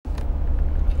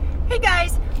Hey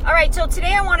guys, all right, so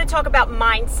today I want to talk about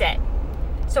mindset.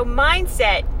 So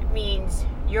mindset means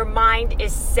your mind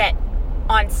is set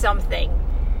on something.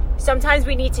 Sometimes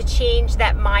we need to change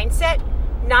that mindset.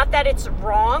 Not that it's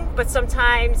wrong, but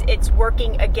sometimes it's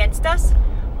working against us.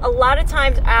 A lot of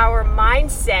times our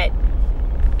mindset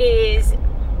is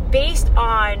based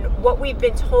on what we've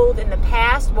been told in the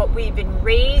past, what we've been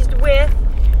raised with,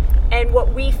 and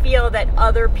what we feel that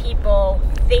other people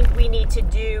think we need to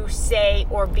do, say,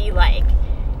 or be like.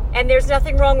 And there's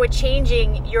nothing wrong with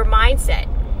changing your mindset.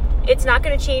 It's not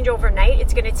going to change overnight.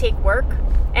 It's going to take work.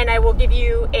 And I will give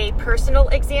you a personal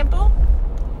example.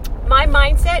 My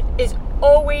mindset is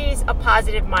always a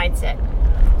positive mindset.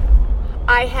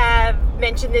 I have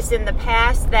mentioned this in the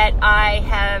past that I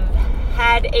have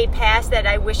had a past that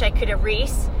I wish I could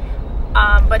erase.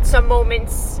 But some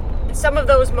of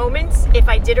those moments, if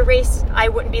I did erase, I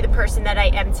wouldn't be the person that I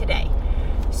am today.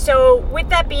 So with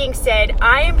that being said,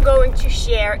 I am going to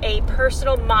share a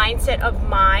personal mindset of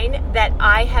mine that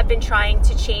I have been trying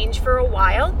to change for a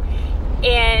while.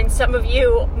 And some of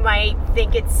you might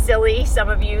think it's silly. Some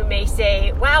of you may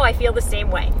say, wow, I feel the same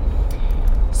way.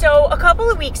 So a couple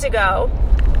of weeks ago,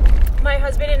 my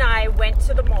husband and I went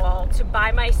to the mall to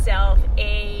buy myself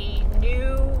a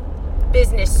new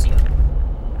business suit.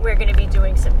 We're going to be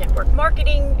doing some network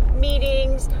marketing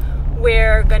meetings.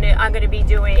 I'm going to be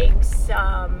doing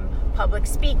some public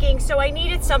speaking. So I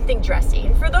needed something dressy.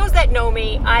 And for those that know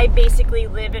me, I basically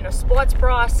live in a sports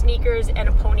bra, sneakers, and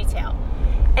a ponytail.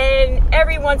 And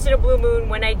every once in a blue moon,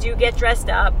 when I do get dressed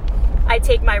up, I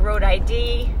take my road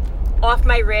ID off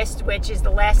my wrist, which is the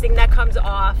last thing that comes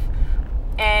off.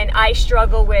 And I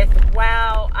struggle with,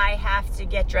 wow, I have to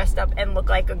get dressed up and look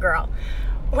like a girl.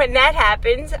 When that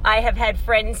happens, I have had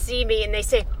friends see me and they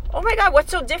say, oh my God, what's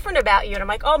so different about you? And I'm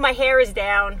like, oh, my hair is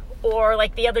down. Or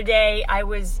like the other day, I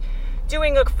was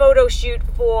doing a photo shoot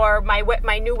for my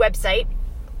new website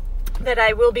that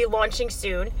I will be launching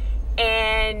soon.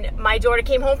 And my daughter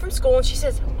came home from school and she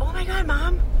says, oh my God,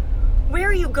 Mom, where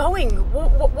are you going?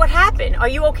 What happened? Are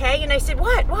you okay? And I said,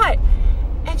 what?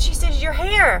 And she says, your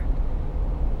hair.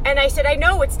 And I said, I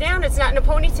know, it's down. It's not in a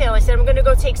ponytail. I said, I'm going to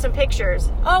go take some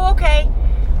pictures. Oh, okay.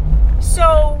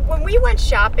 So when we went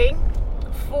shopping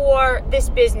for this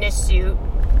business suit,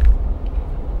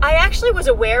 I actually was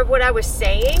aware of what I was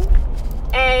saying.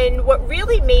 And what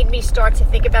really made me start to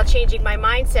think about changing my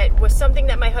mindset was something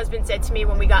that my husband said to me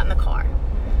when we got in the car.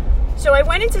 So I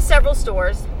went into several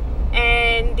stores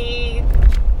and the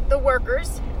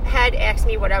workers had asked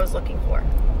me what I was looking for.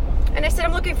 And I said,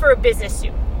 I'm looking for a business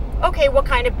suit. Okay, what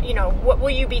kind of, what will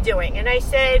you be doing? And I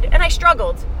said, and I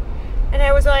struggled. And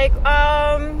I was like,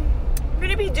 I'm going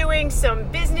to be doing some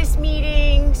business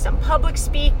meetings, some public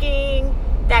speaking,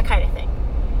 that kind of thing.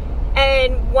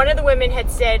 And one of the women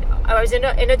had said, I was in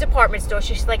a department store.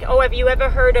 She's like, oh, have you ever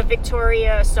heard of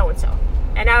Victoria so-and-so?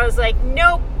 And I was like,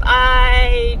 nope,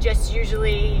 I just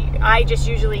usually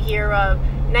hear of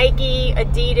Nike,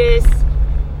 Adidas,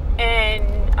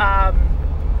 and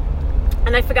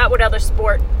I forgot what other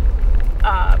sport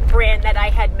brand that I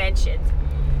had mentioned.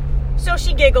 So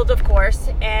she giggled, of course,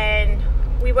 and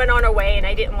we went on our way, and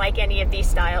I didn't like any of these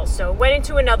styles. So went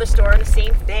into another store, and the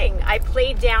same thing. I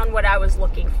played down what I was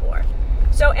looking for.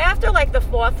 So after like the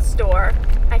fourth store,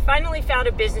 I finally found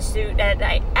a business suit that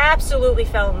I absolutely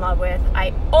fell in love with.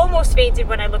 I almost fainted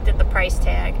when I looked at the price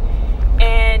tag.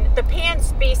 And the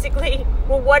pants basically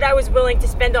were what I was willing to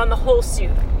spend on the whole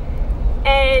suit.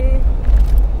 And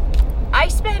I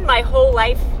spend my whole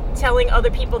life telling other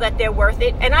people that they're worth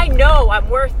it, and I know I'm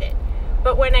worth it.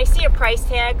 But when I see a price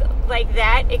tag like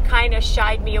that, it kind of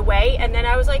shied me away. And then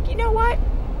I was like, you know what?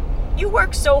 You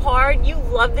work so hard. You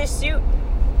love this suit.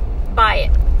 Buy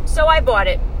it. So I bought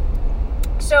it.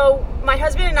 So my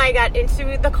husband and I got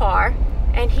into the car,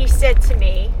 and he said to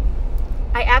me,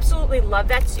 I absolutely love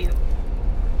that suit.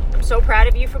 I'm so proud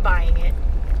of you for buying it.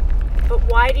 But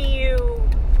why do you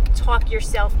talk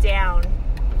yourself down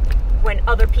when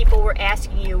other people were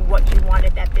asking you what you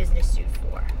wanted that business suit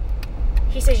for?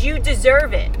 He says, you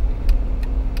deserve it.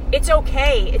 It's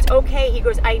okay. It's okay. He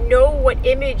goes, I know what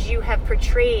image you have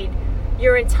portrayed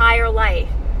your entire life.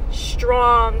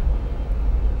 Strong,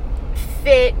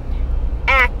 fit,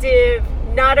 active,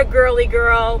 not a girly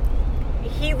girl.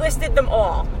 He listed them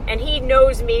all, and he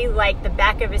knows me like the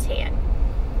back of his hand.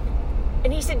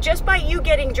 And he said, just by you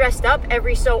getting dressed up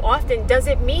every so often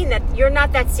doesn't mean that you're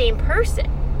not that same person.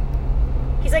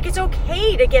 He's like, it's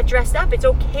okay to get dressed up. It's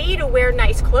okay to wear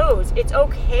nice clothes. It's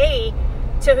okay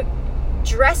to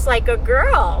dress like a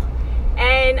girl.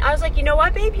 And I was like, you know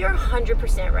what, babe? You're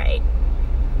 100% right.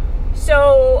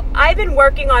 So I've been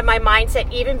working on my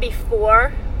mindset even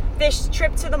before this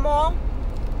trip to the mall.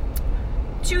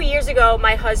 2 years ago,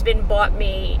 my husband bought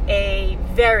me a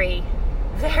very,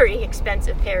 very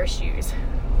expensive pair of shoes.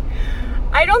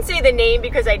 I don't say the name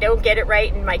because I don't get it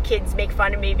right, and my kids make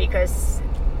fun of me because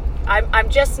I'm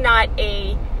just not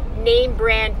a name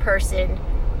brand person.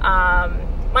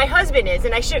 My husband is,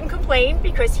 and I shouldn't complain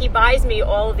because he buys me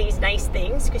all of these nice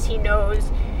things because he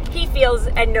feels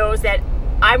and knows that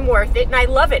I'm worth it, and I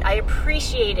love it. I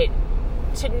appreciate it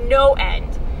to no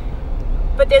end.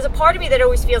 But there's a part of me that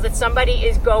always feels that somebody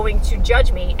is going to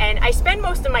judge me, and I spend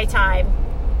most of my time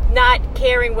not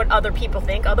caring what other people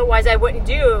think. Otherwise, I wouldn't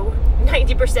do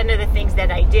 90% of the things that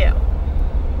I do.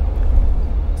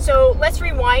 So let's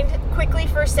rewind quickly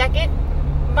for a second.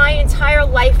 My entire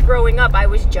life growing up, I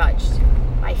was judged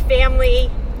by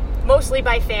family, mostly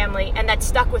by family, and that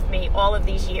stuck with me all of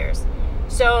these years.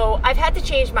 So I've had to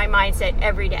change my mindset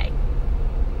every day.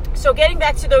 So getting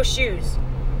back to those shoes,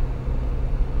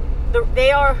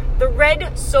 they are the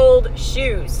red-soled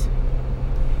shoes.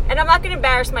 And I'm not going to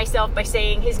embarrass myself by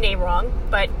saying his name wrong,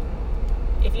 but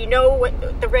if you know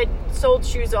what the red-soled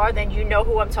shoes are, then you know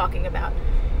who I'm talking about.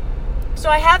 So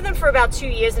I have them for about 2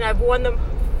 years, and I've worn them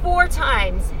 4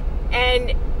 times.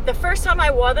 And the first time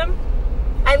I wore them,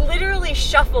 I literally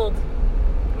shuffled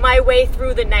my way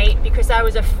through the night because I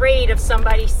was afraid of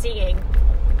somebody seeing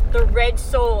the red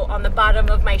sole on the bottom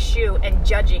of my shoe and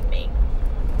judging me.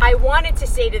 I wanted to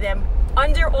say to them,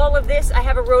 under all of this, I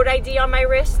have a road ID on my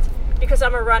wrist because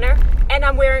I'm a runner, and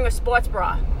I'm wearing a sports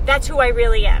bra. That's who I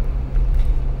really am.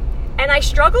 And I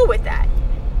struggle with that.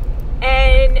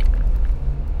 And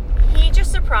he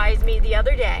just surprised me the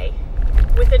other day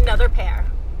with another pair.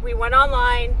 We went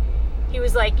online. He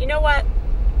was like, you know what?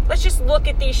 Let's just look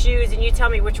at these shoes and you tell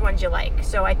me which ones you like.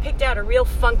 So I picked out a real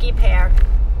funky pair.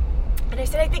 And I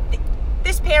said, I think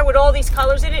this pair with all these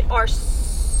colors in it are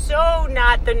so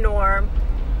not the norm.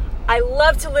 I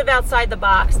love to live outside the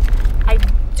box. I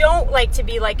don't like to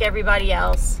be like everybody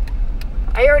else.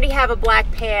 I already have a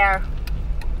black pair.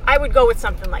 I would go with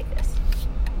something like this.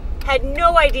 Had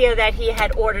no idea that he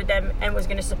had ordered them and was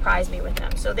going to surprise me with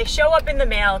them. So they show up in the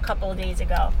mail a couple of days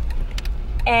ago.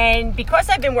 And because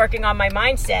I've been working on my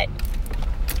mindset,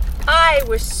 I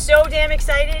was so damn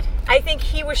excited. I think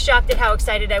he was shocked at how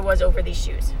excited I was over these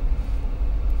shoes.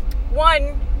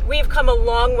 One, we've come a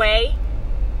long way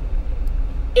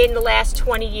in the last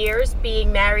 20 years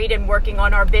being married and working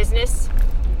on our business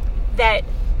that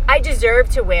I deserve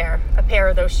to wear a pair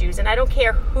of those shoes. And I don't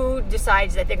care who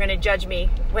decides that they're going to judge me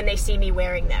when they see me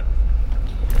wearing them.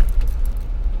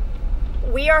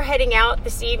 We are heading out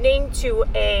this evening to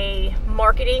a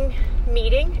marketing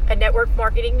meeting, a network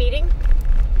marketing meeting.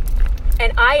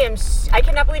 And I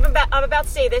cannot believe I'm about to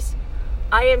say this.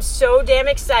 I am so damn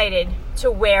excited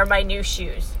to wear my new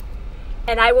shoes.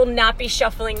 And I will not be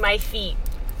shuffling my feet.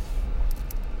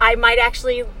 I might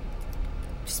actually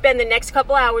spend the next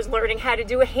couple hours learning how to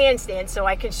do a handstand so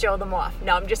I can show them off.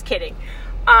 No, I'm just kidding.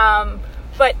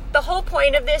 But the whole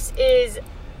point of this is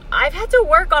I've had to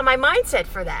work on my mindset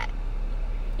for that.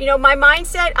 You know, my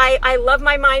mindset, I love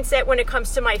my mindset when it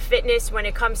comes to my fitness, when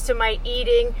it comes to my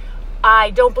eating.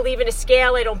 I don't believe in a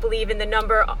scale. I don't believe in the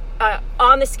number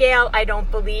on the scale. I don't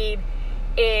believe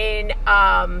in,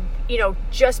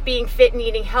 just being fit and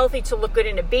eating healthy to look good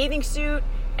in a bathing suit.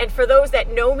 And for those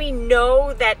that know me,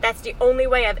 know that that's the only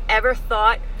way I've ever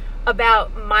thought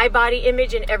about my body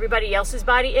image and everybody else's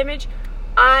body image.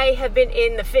 I have been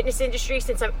in the fitness industry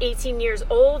since I'm 18 years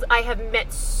old. I have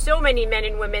met so many men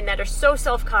and women that are so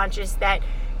self-conscious that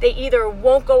they either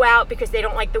won't go out because they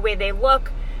don't like the way they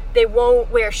look. They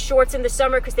won't wear shorts in the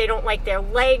summer because they don't like their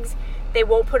legs. They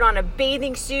won't put on a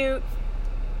bathing suit.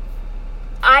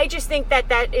 I just think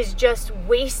that is just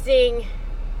wasting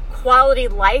quality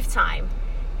lifetime.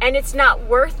 And it's not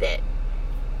worth it.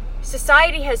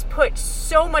 Society has put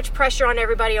so much pressure on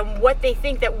everybody on what they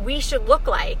think that we should look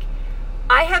like.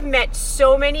 I have met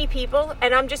so many people,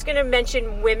 and I'm just going to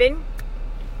mention women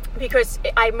because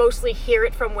I mostly hear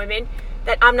it from women,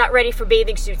 that I'm not ready for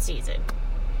bathing suit season.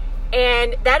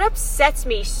 And that upsets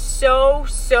me so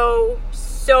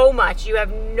much. You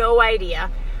have no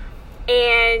idea.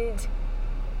 And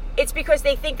it's because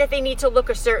they think that they need to look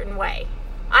a certain way.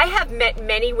 I have met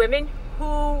many women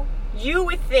who you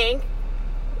would think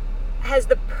has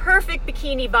the perfect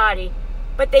bikini body,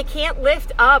 but they can't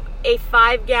lift up a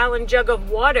 5-gallon jug of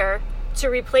water to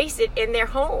replace it in their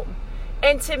home.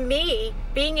 And to me,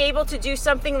 being able to do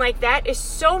something like that is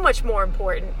so much more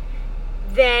important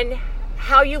than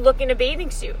how you look in a bathing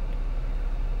suit.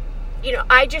 You know,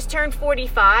 I just turned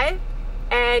 45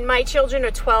 and my children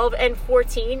are 12 and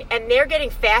 14 and they're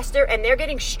getting faster and they're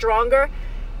getting stronger.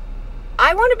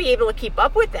 I want to be able to keep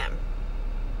up with them.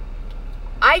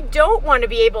 I don't want to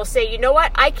be able to say, you know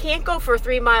what, I can't go for a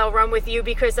 3-mile run with you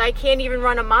because I can't even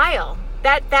run a mile.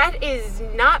 That is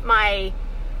not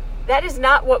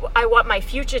what I want my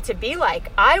future to be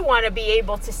like. I want to be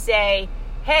able to say,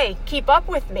 hey, keep up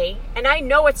with me. And I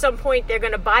know at some point they're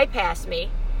going to bypass me.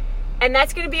 And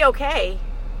that's going to be okay.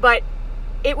 But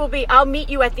it will be, I'll meet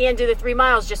you at the end of the 3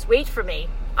 miles. Just wait for me.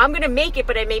 I'm going to make it,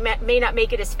 but I may not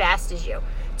make it as fast as you.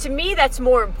 To me, that's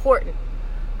more important.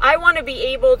 I want to be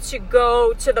able to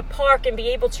go to the park and be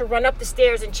able to run up the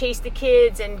stairs and chase the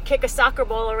kids and kick a soccer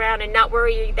ball around and not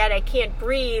worry that I can't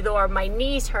breathe or my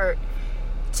knees hurt.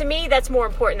 To me, that's more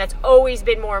important. That's always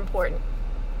been more important.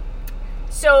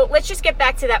 So let's just get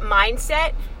back to that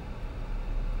mindset.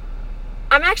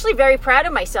 I'm actually very proud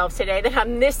of myself today that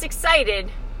I'm this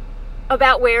excited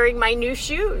about wearing my new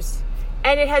shoes.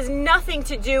 And it has nothing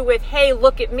to do with, hey,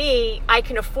 look at me, I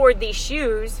can afford these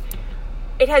shoes.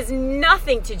 It has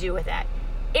nothing to do with that.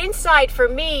 Inside, for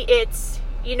me, it's,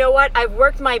 you know what, I've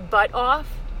worked my butt off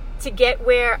to get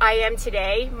where I am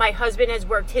today. My husband has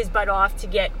worked his butt off to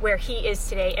get where he is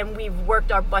today, and we've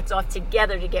worked our butts off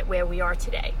together to get where we are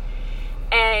today.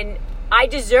 And I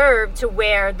deserve to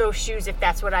wear those shoes if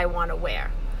that's what I want to wear.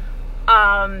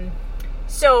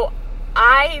 So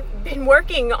I've been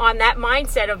working on that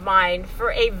mindset of mine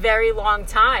for a very long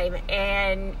time,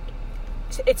 and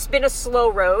it's been a slow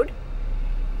road.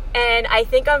 And I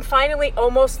think I'm finally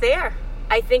almost there.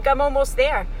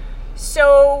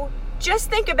 So just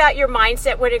think about your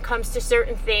mindset when it comes to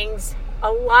certain things.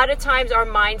 A lot of times our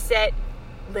mindset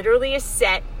literally is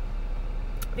set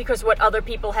because what other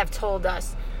people have told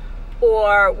us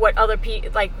or what other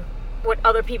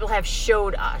people have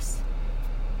showed us.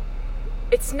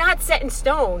 It's not set in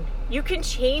stone. You can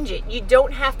change it. You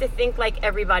don't have to think like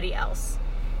everybody else.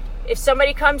 If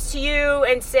somebody comes to you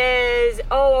and says,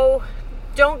 oh,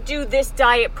 don't do this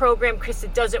diet program because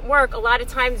it doesn't work, a lot of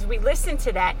times we listen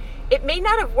to that. It may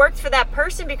not have worked for that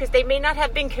person because they may not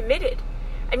have been committed.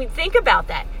 I mean, think about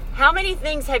that. How many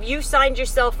things have you signed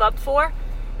yourself up for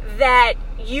that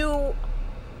you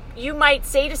might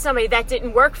say to somebody, that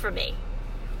didn't work for me?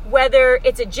 Whether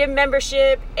it's a gym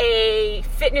membership, a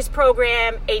fitness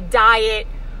program, a diet,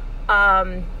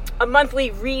 a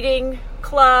monthly reading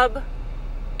club,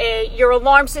 your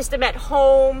alarm system at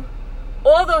home,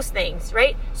 all those things,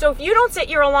 right? So if you don't set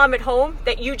your alarm at home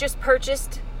that you just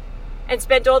purchased and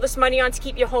spent all this money on to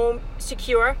keep your home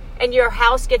secure, and your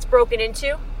house gets broken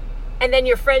into, and then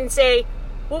your friends say,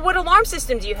 well, what alarm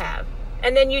system do you have?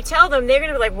 And then you tell them, they're going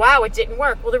to be like, wow, it didn't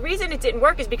work. Well, the reason it didn't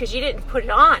work is because you didn't put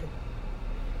it on.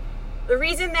 The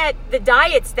reason that the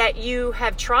diets that you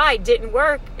have tried didn't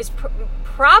work is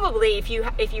probably, if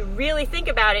you really think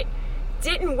about it,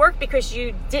 didn't work because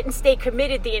you didn't stay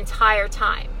committed the entire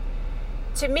time.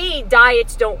 To me,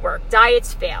 diets don't work.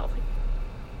 Diets fail.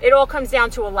 It all comes down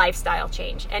to a lifestyle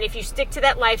change. And if you stick to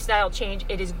that lifestyle change,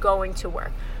 it is going to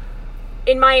work.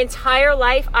 In my entire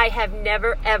life, I have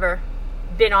never, ever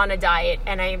been on a diet.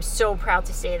 And I am so proud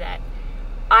to say that.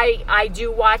 I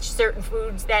do watch certain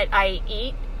foods that I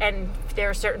eat. And there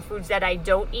are certain foods that I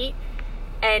don't eat.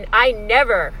 And I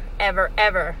never, ever,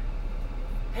 ever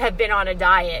have been on a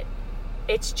diet.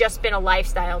 It's just been a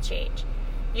lifestyle change.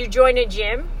 You join a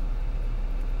gym.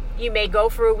 You may go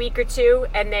for a week or two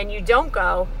and then you don't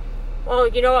go. Well,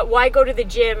 you know what? Why go to the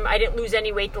gym? I didn't lose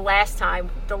any weight the last time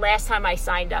I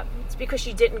signed up. It's because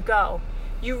you didn't go.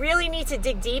 You really need to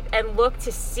dig deep and look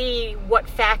to see what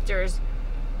factors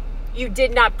you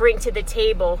did not bring to the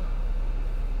table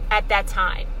at that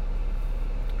time.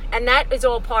 And that is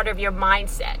all part of your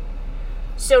mindset.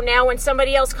 So now when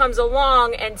somebody else comes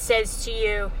along and says to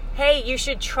you, hey, you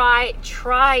should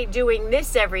try doing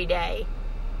this every day,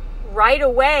 right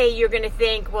away you're going to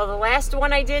think, well, the last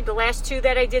one I did, the last 2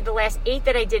 that I did, the last 8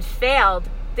 that I did failed.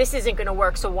 This isn't going to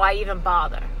work, so why even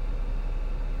bother?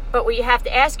 But what you have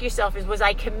to ask yourself is, was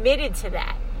I committed to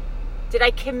that? Did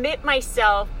I commit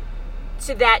myself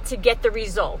to that to get the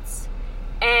results?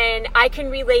 And I can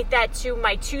relate that to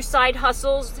my 2 side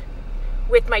hustles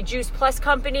with my Juice Plus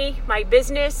company, my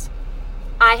business.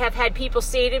 I have had people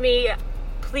say to me,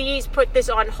 please put this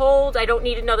on hold. I don't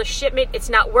need another shipment. It's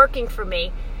not working for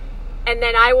me. And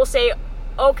then I will say,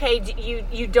 okay,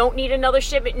 you don't need another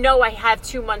shipment? No, I have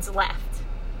 2 months left.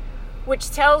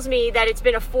 Which tells me that it's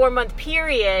been a 4-month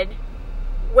period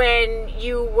when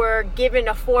you were given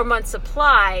a 4-month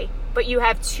supply, but you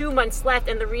have 2 months left.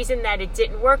 And the reason that it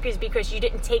didn't work is because you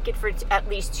didn't take it for at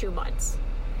least 2 months.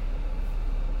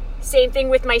 Same thing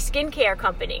with my skincare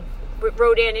company, with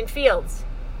Rodan and Fields.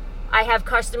 I have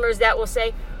customers that will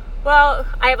say, well,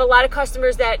 I have a lot of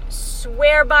customers that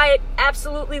swear by it,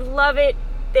 absolutely love it.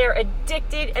 They're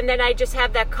addicted. And then I just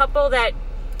have that couple that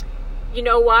you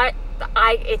know what?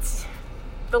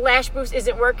 The lash boost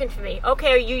isn't working for me.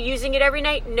 Okay, are you using it every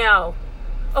night? No.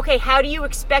 Okay, how do you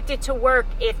expect it to work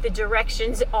if the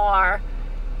directions are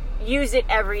use it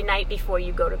every night before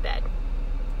you go to bed?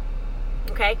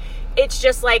 Okay? It's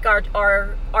just like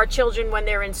our children when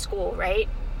they're in school, right?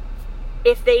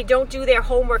 If they don't do their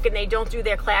homework and they don't do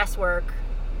their classwork,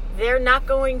 they're not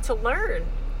going to learn.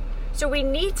 So we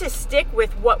need to stick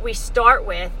with what we start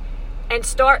with and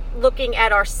start looking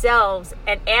at ourselves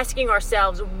and asking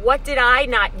ourselves, what did I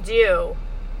not do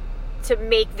to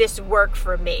make this work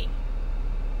for me?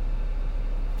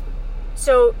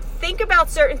 So think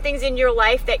about certain things in your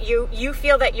life that you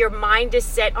feel that your mind is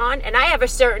set on. And I have a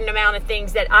certain amount of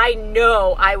things that I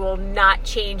know I will not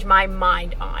change my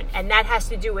mind on. And that has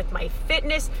to do with my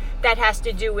fitness. That has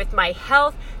to do with my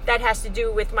health. That has to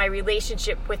do with my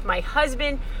relationship with my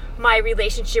husband, my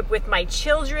relationship with my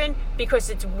children, because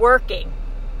it's working.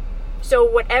 So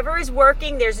whatever is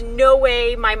working, there's no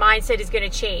way my mindset is going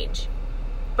to change.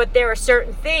 But there are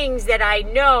certain things that I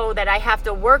know that I have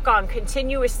to work on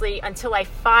continuously until I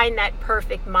find that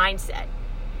perfect mindset.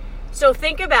 So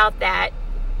think about that,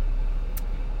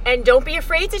 and don't be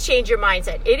afraid to change your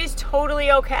mindset. It is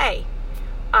totally okay.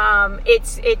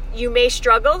 You may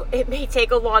struggle. It may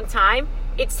take a long time.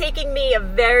 It's taking me a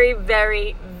very,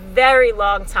 very, very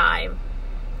long time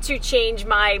to change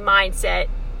my mindset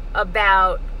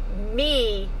about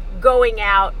me going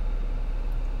out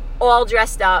all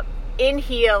dressed up, in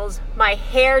heels, my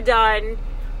hair done.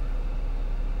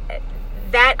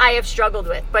 That I have struggled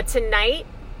with. But tonight,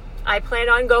 I plan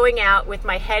on going out with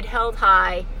my head held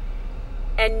high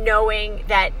and knowing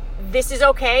that this is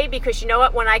okay, because you know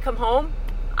what? When I come home,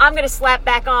 I'm going to slap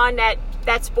back on that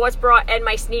sports bra and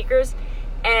my sneakers,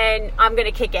 and I'm going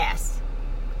to kick ass.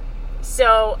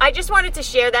 So I just wanted to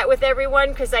share that with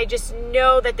everyone, because I just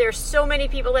know that there's so many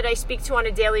people that I speak to on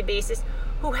a daily basis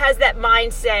who has that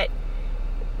mindset.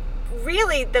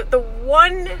 Really, the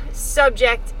one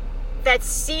subject that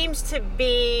seems to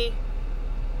be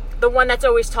the one that's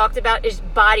always talked about is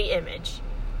body image.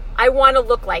 I want to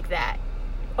look like that.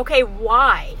 Okay,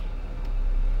 why?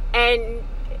 And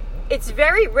it's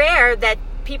very rare that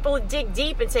people dig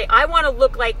deep and say, I want to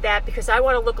look like that because I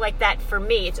want to look like that for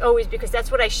me. It's always because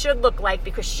that's what I should look like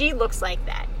because she looks like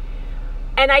that.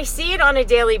 And I see it on a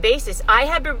daily basis. I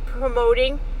have been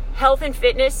promoting health and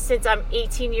fitness since I'm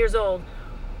 18 years old.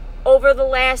 Over the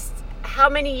last how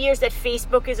many years that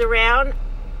Facebook is around,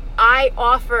 I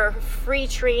offer free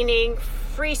training,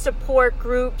 free support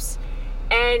groups,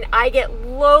 and I get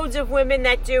loads of women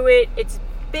that do it. It's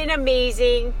been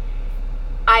amazing.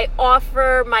 I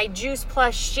offer my Juice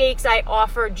Plus shakes. I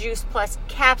offer Juice Plus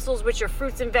capsules, which are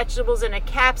fruits and vegetables in a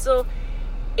capsule.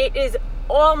 It is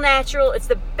all natural. It's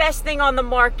the best thing on the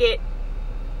market.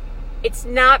 It's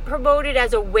not promoted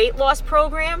as a weight loss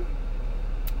program.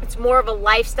 It's more of a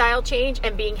lifestyle change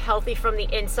and being healthy from the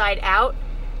inside out.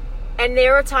 And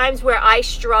there are times where I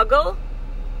struggle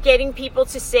getting people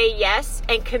to say yes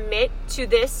and commit to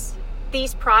these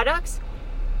products.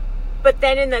 But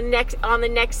then the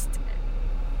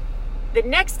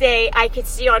next day, I could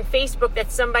see on Facebook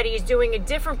that somebody is doing a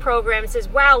different program and says,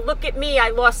 wow, look at me. I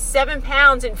lost 7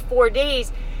 pounds in 4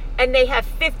 days. And they have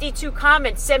 52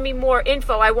 comments. Send me more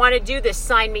info. I want to do this.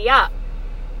 Sign me up.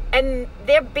 And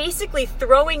they're basically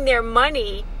throwing their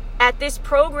money at this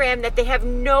program that they have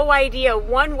no idea,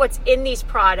 one, what's in these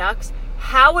products,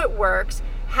 how it works,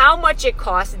 how much it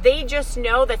costs. They just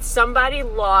know that somebody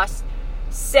lost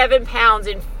 7 pounds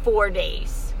in 4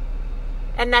 days.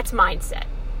 And that's mindset.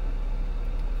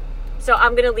 So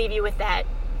I'm going to leave you with that.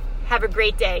 Have a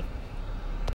great day.